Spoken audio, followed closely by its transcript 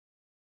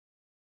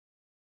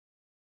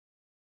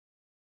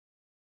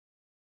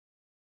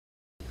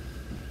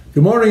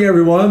Good morning,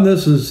 everyone.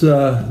 This is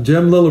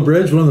Jim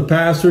Lillibridge, one of the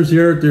pastors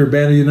here at the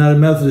Urbana United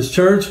Methodist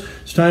Church.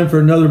 It's time for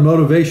another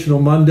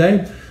Motivational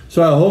Monday.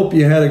 So I hope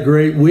you had a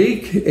great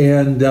week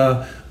and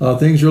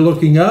things are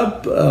looking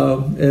up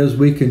as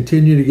we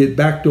continue to get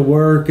back to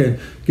work and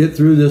get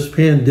through this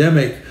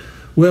pandemic.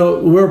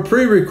 Well, we're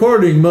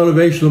pre-recording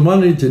Motivational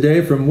Monday today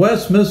from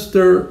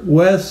Westminster,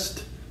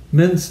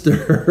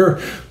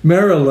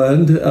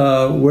 Maryland,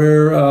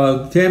 where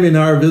Tammy and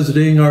I are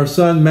visiting our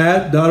son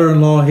Matt,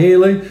 daughter-in-law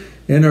Haley,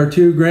 and our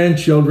two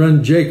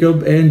grandchildren,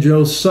 Jacob and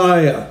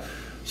Josiah.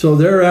 So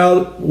they're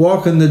out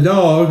walking the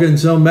dog, and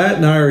so Matt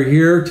and I are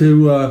here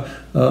to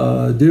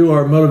do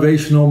our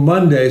Motivational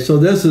Monday. So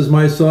this is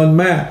my son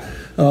Matt.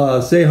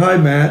 Say hi,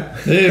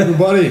 Matt. Hey,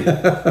 everybody.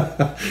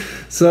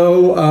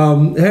 So,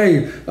 on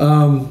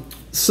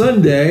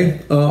Sunday,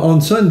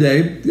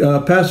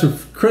 Pastor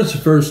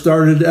Christopher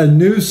started a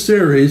new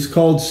series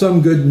called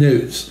Some Good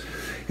News.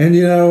 And,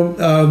 you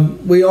know,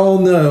 we all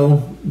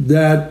know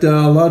that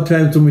a lot of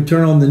times when we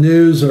turn on the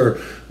news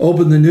or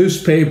open the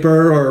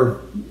newspaper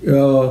or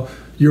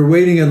you're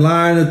waiting in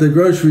line at the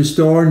grocery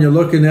store and you're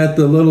looking at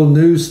the little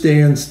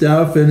newsstand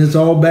stuff and it's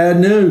all bad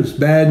news,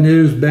 bad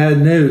news,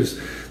 bad news.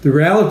 The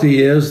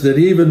reality is that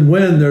even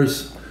when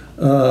there's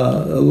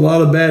a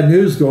lot of bad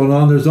news going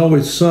on, there's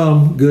always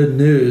some good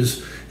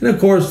news. And of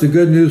course, the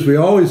good news we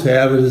always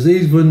have is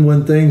even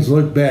when things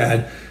look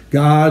bad,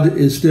 God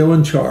is still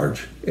in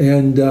charge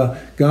and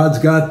God's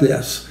got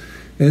this.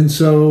 And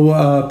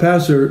so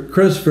Pastor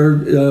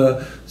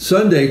Christopher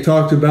Sunday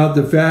talked about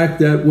the fact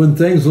that when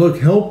things look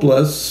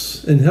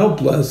helpless,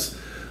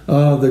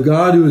 the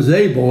God who is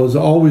able is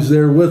always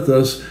there with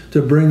us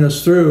to bring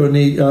us through. And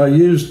he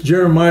used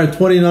Jeremiah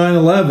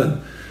 29:11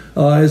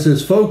 as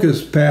his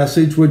focus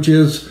passage, which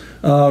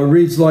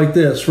reads like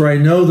this: "For I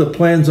know the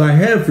plans I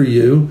have for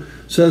you,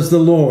 says the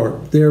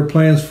Lord. They are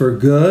plans for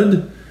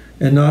good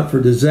and not for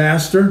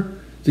disaster,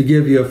 to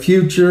give you a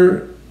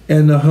future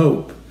and a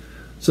hope."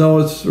 So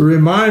it's a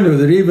reminder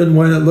that even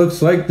when it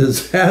looks like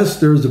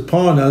disaster is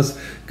upon us,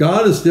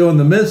 God is still in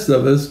the midst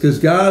of us, because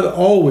God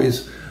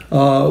always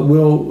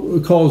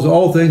will cause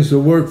all things to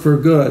work for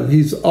good.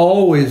 He's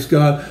always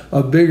got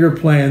a bigger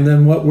plan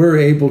than what we're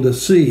able to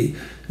see.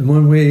 And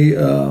when we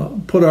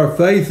put our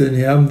faith in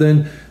Him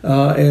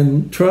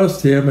and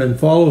trust Him and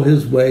follow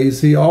His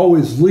ways, He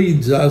always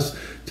leads us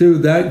to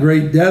that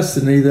great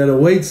destiny that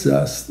awaits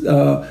us.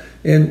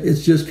 And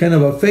it's just kind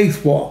of a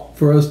faith walk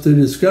for us to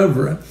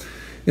discover it.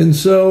 And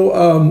so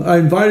I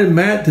invited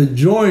Matt to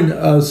join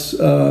us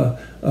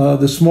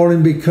this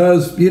morning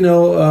because, you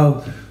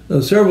know,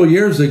 several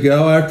years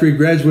ago, after he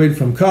graduated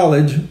from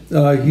college,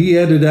 he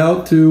headed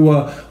out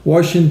to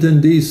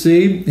Washington,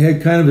 D.C.,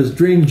 had kind of his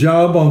dream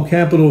job on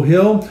Capitol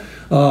Hill,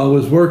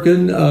 was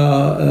working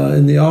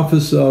in the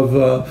office of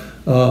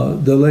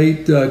the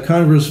late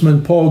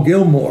Congressman Paul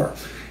Gilmore.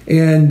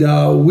 And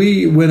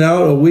we went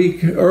out a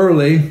week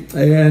early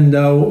and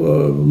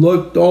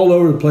looked all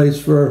over the place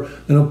for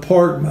an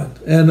apartment,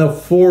 an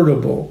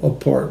affordable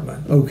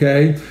apartment,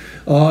 okay?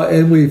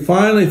 And we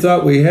finally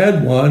thought we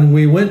had one.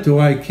 We went to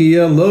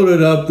IKEA,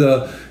 loaded up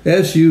the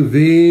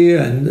SUV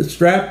and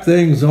strapped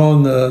things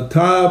on the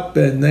top,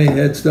 and they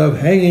had stuff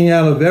hanging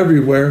out of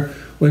everywhere.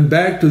 Went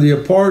back to the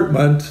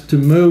apartment to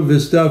move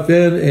his stuff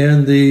in,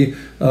 and the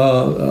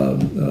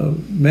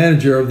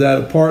manager of that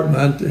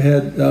apartment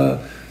had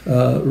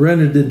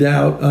rented it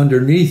out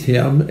underneath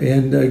him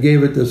and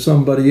gave it to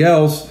somebody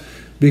else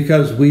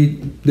because we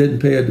didn't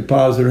pay a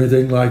deposit or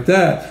anything like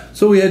that.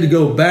 So we had to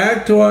go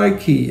back to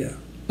IKEA,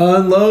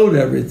 unload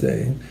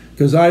everything,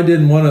 because I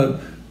didn't want to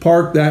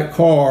park that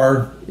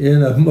car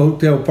in a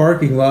motel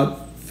parking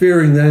lot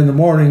fearing that in the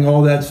morning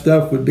all that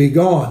stuff would be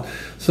gone.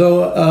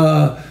 So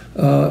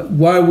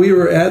while we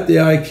were at the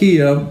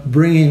IKEA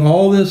bringing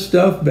all this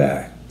stuff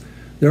back,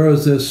 there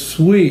was this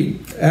sweet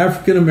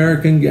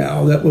African-American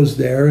gal that was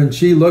there, and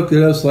she looked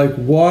at us like,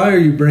 "Why are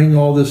you bringing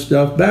all this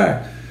stuff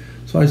back?"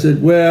 So I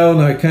said, "Well,"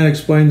 and I kind of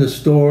explained the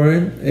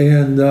story,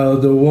 and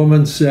the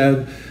woman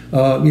said,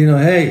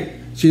 hey,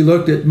 she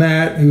looked at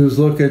Matt, who was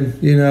looking,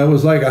 it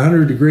was like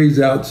 100 degrees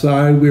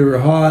outside. We were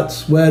hot,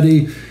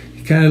 sweaty.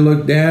 He kind of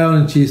looked down,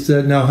 and she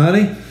said, "Now,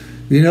 honey,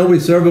 we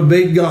serve a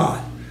big God,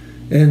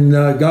 and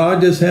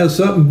God just has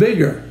something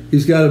bigger.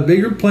 He's got a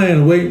bigger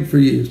plan waiting for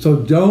you. So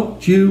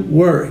don't you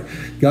worry.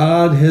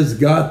 God has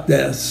got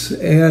this."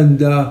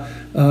 And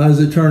as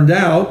it turned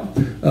out,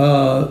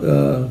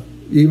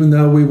 even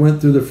though we went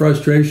through the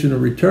frustration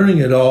of returning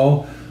it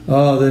all,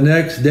 the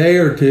next day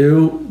or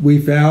two, we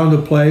found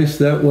a place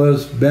that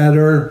was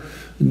better,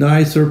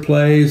 nicer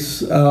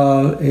place.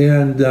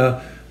 And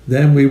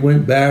then we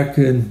went back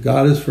and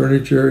got his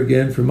furniture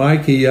again from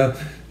IKEA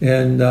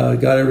and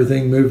got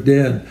everything moved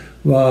in.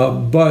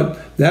 But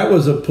that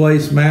was a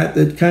place, Matt,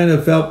 that kind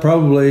of felt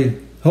probably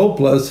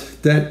hopeless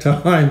at that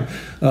time.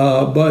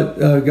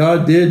 But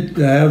God did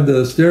have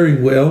the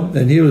steering wheel,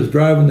 and He was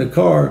driving the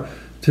car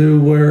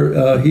to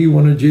where He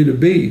wanted you to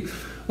be.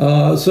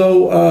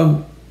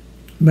 So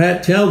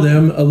Matt, tell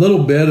them a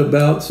little bit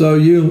about, so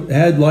you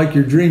had like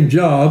your dream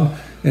job,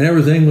 and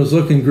everything was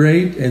looking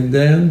great, and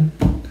then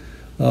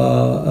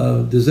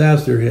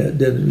disaster hit.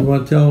 You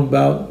want to tell them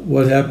about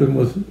what happened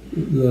with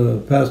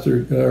the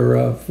pastor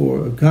or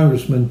for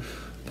Congressman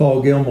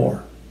Paul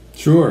Gilmore?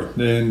 Sure,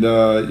 and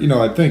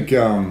I think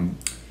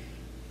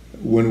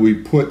when we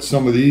put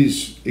some of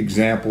these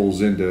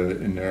examples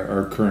into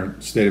our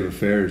current state of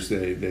affairs,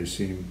 they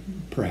seem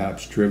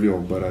perhaps trivial,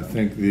 but I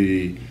think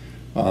the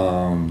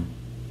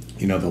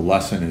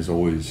lesson is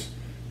always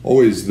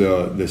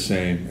the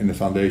same, and the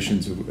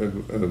foundations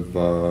of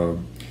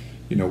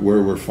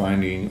where we're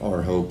finding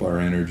our hope, our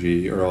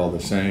energy are all the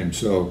same.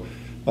 So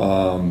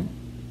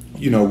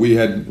we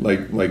had,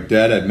 like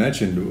Dad had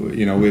mentioned,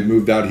 we had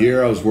moved out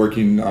here. I was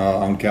working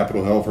on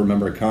Capitol Hill for a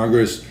member of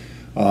Congress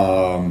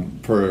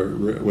for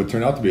what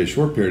turned out to be a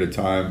short period of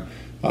time.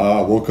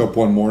 Woke up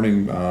one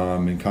morning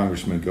and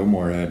Congressman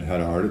Gilmore had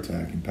a heart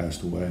attack and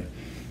passed away.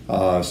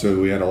 So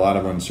we had a lot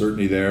of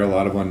uncertainty there, a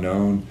lot of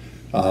unknown.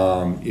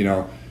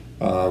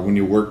 When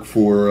you work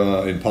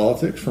in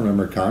politics for a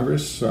member of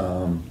Congress,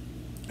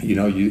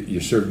 you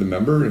serve the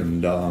member,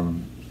 and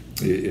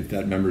if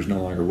that member's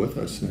no longer with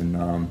us, then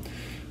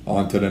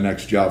on to the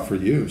next job for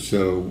you.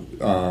 So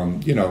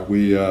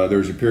there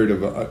was a period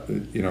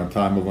of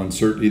time of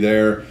uncertainty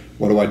there.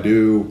 What do I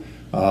do?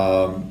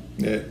 And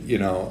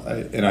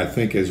I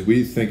think as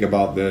we think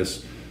about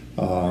this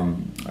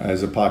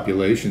as a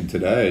population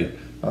today,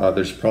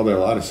 there's probably a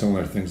lot of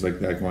similar things like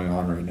that going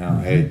on right now.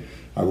 Mm-hmm. Hey,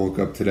 I woke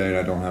up today and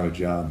I don't have a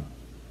job,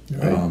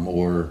 right.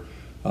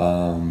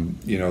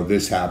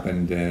 This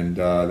happened and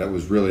that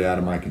was really out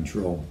of my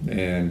control.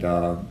 And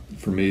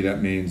for me,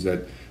 that means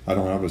that I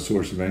don't have a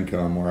source of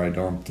income, or I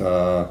don't,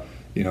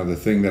 the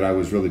thing that I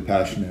was really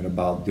passionate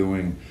about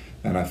doing,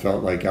 and I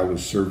felt like I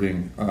was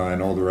serving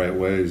in all the right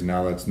ways.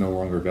 Now that's no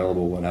longer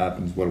available. What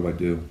happens? What do I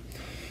do?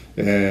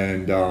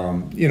 And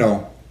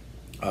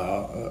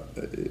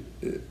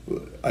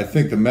I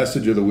think the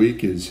message of the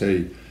week is,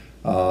 hey,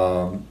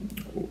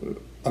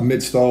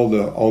 amidst all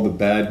the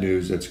bad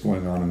news that's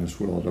going on in this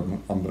world,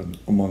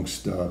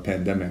 amongst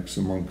pandemics,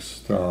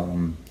 amongst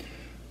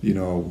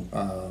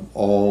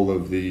all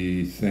of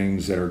the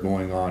things that are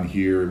going on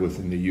here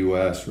within the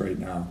U.S. right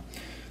now,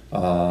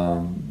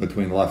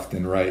 between left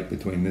and right,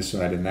 between this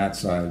side and that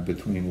side,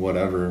 between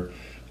whatever,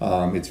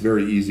 it's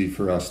very easy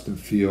for us to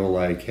feel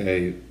like,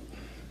 hey,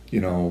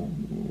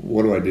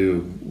 what do I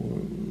do?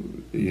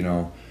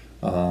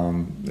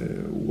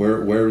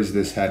 Where is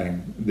this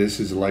heading? This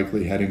is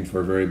likely heading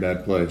for a very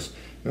bad place.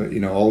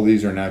 All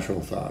these are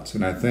natural thoughts,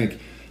 and I think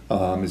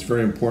it's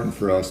very important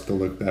for us to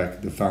look back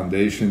at the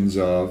foundations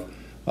of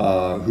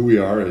who we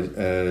are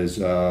as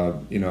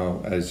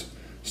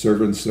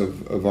servants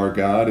of our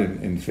God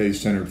and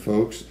faith-centered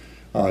folks,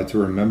 to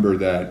remember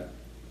that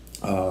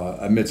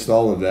amidst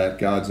all of that,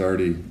 God's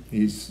already,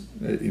 he's,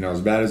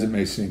 as bad as it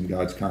may seem,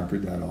 God's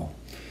conquered that all.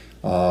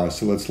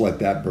 So let's let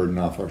that burden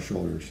off our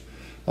shoulders.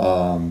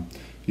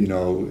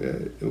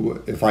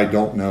 If I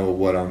don't know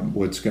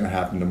what's going to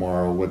happen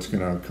tomorrow, what's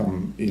going to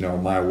come,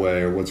 my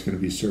way, or what's going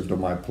to be served on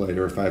my plate,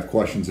 or if I have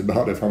questions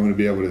about if I'm going to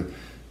be able to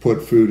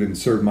put food and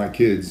serve my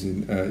kids,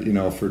 and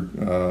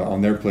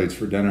on their plates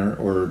for dinner,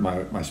 or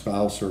my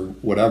spouse, or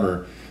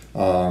whatever,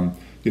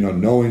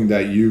 knowing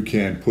that you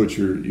can put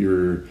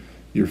your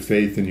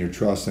faith and your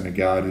trust in a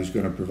God who's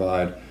going to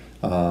provide.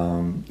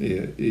 And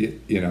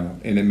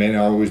it may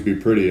not always be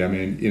pretty. I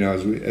mean,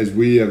 as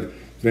we have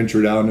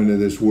ventured out into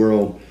this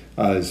world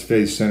as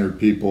faith-centered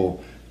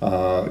people,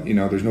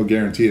 there's no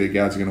guarantee that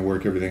God's going to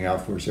work everything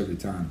out for us every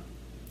time.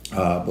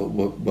 But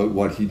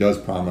what He does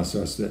promise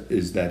us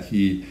is that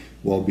He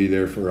will be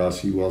there for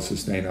us, He will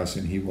sustain us,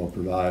 and He will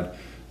provide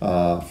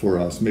for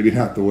us. Maybe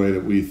not the way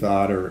that we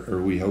thought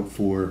or we hoped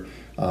for,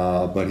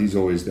 but He's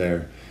always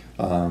there.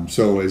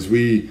 So as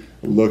we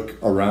look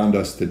around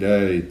us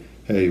today,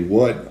 hey,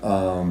 what,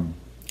 and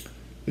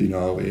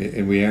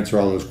we answer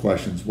all those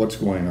questions. What's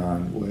going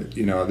on?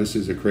 This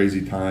is a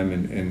crazy time,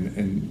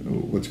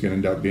 and what's going to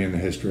end up being the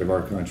history of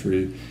our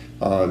country.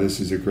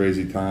 This is a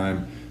crazy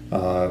time,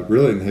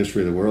 really in the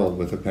history of the world,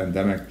 with a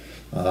pandemic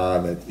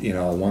that,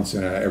 once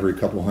in every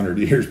couple hundred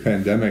years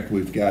pandemic.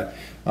 We've got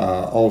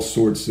all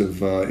sorts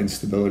of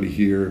instability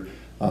here,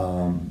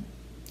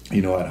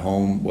 at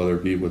home, whether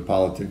it be with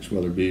politics,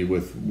 whether it be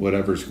with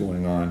whatever's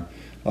going on.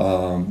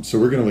 So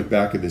we're going to look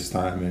back at this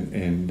time,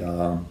 and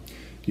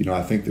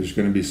I think there's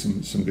going to be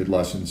some good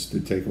lessons to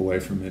take away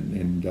from it.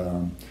 And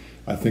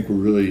I think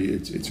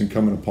it's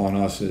incumbent upon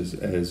us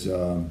as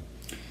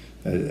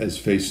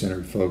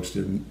faith-centered folks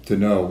to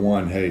know,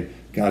 one, hey,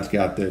 God's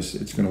got this,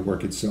 it's going to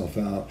work itself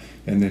out.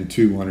 And then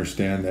two,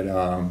 understand that,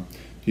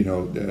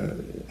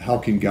 how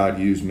can God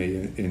use me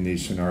in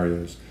these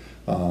scenarios?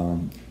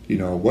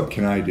 What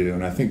can I do?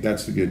 And I think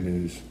that's the good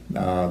news.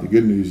 The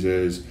good news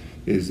is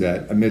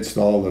that amidst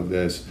all of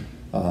this,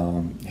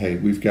 hey,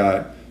 we've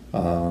got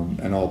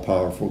an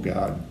all-powerful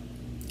God.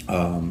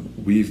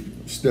 We've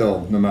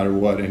still, no matter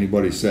what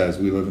anybody says,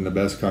 we live in the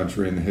best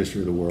country in the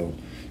history of the world.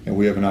 And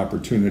we have an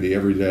opportunity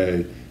every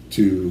day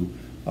to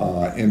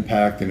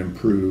impact and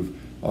improve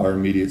our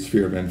immediate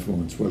sphere of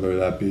influence, whether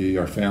that be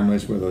our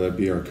families, whether that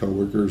be our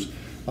coworkers,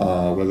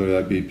 whether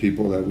that be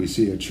people that we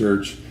see at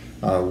church,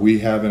 we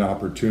have an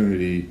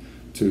opportunity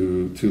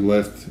to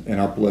lift and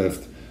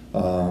uplift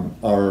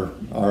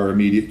our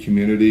immediate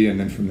community, and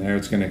then from there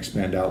it's going to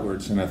expand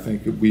outwards. And I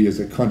think we as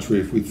a country,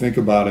 if we think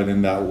about it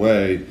in that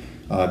way,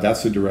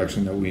 that's the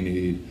direction that we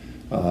need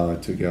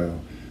to go.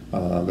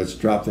 Let's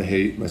drop the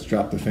hate, let's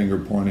drop the finger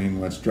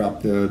pointing, let's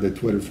drop the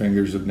Twitter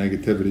fingers of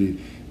negativity,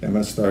 and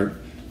let's start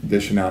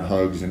dishing out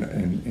hugs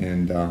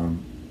and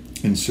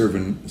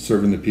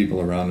serving the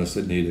people around us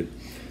that need it.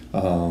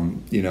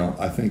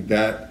 I think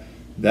that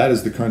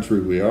is the country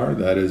we are.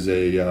 That is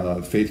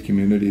a faith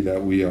community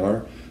that we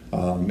are.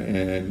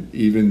 And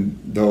even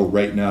though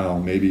right now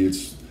maybe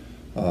it's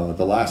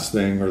the last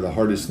thing or the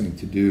hardest thing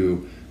to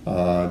do,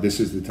 this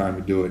is the time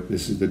to do it.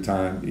 This is the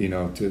time,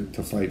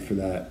 to fight for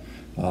that.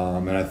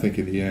 And I think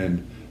in the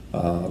end,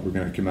 we're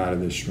going to come out of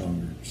this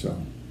stronger. So,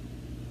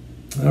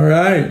 all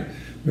right,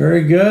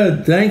 very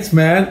good. Thanks,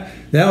 Matt.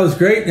 That was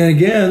great. And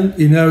again,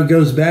 it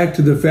goes back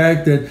to the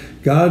fact that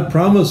God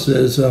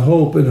promises a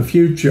hope and a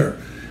future.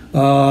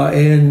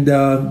 And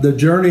the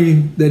journey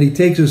that he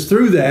takes us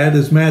through that,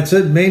 as Matt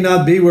said, may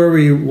not be where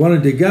we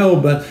wanted to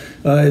go, but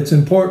it's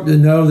important to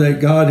know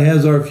that God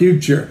has our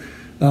future.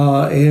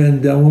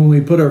 And when we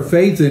put our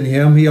faith in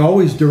him, he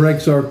always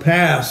directs our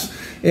paths.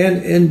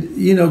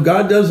 And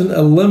God doesn't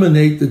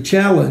eliminate the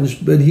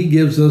challenge, but he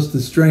gives us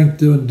the strength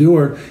to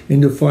endure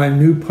and to find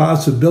new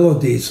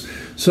possibilities.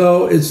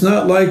 So it's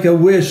not like a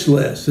wish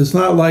list. It's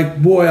not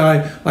like, boy,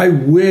 I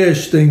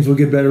wish things will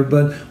get better,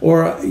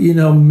 or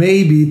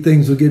maybe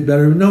things will get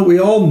better. No, we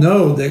all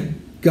know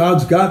that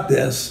God's got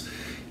this.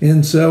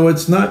 And so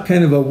it's not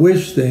kind of a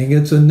wish thing.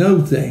 It's a no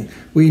thing.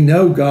 We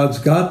know God's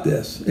got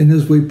this. And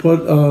as we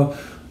put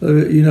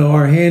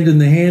our hand in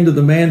the hand of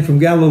the man from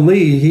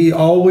Galilee, he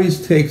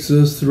always takes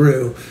us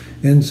through.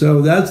 And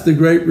so that's the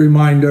great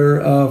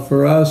reminder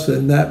for us,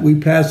 and that we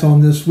pass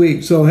on this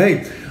week. So,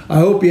 hey, I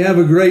hope you have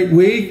a great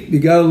week. You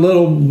got a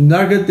little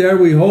nugget there,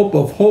 we hope,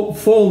 of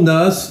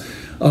hopefulness.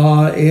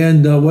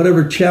 And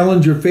whatever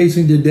challenge you're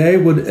facing today,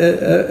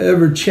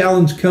 whatever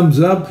challenge comes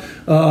up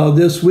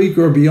this week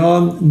or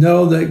beyond,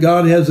 know that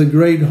God has a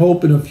great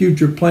hope and a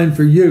future plan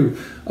for you.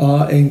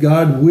 And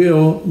God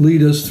will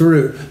lead us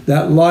through.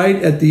 That light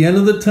at the end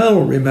of the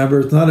tunnel,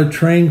 remember, it's not a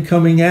train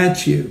coming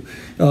at you.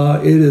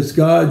 It is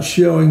God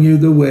showing you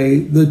the way,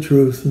 the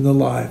truth, and the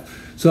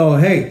life. So,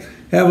 hey,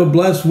 have a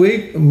blessed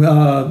week.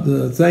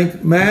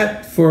 Thank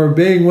Matt for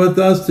being with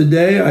us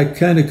today. I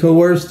kind of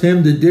coerced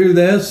him to do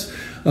this,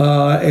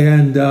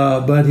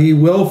 but he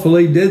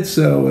willfully did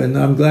so, and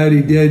I'm glad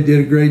he did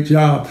a great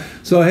job.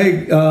 So,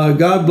 hey,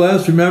 God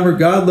bless. Remember,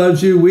 God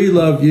loves you. We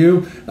love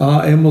you,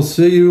 and we'll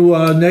see you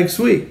next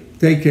week.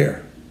 Take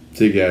care.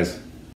 See you guys.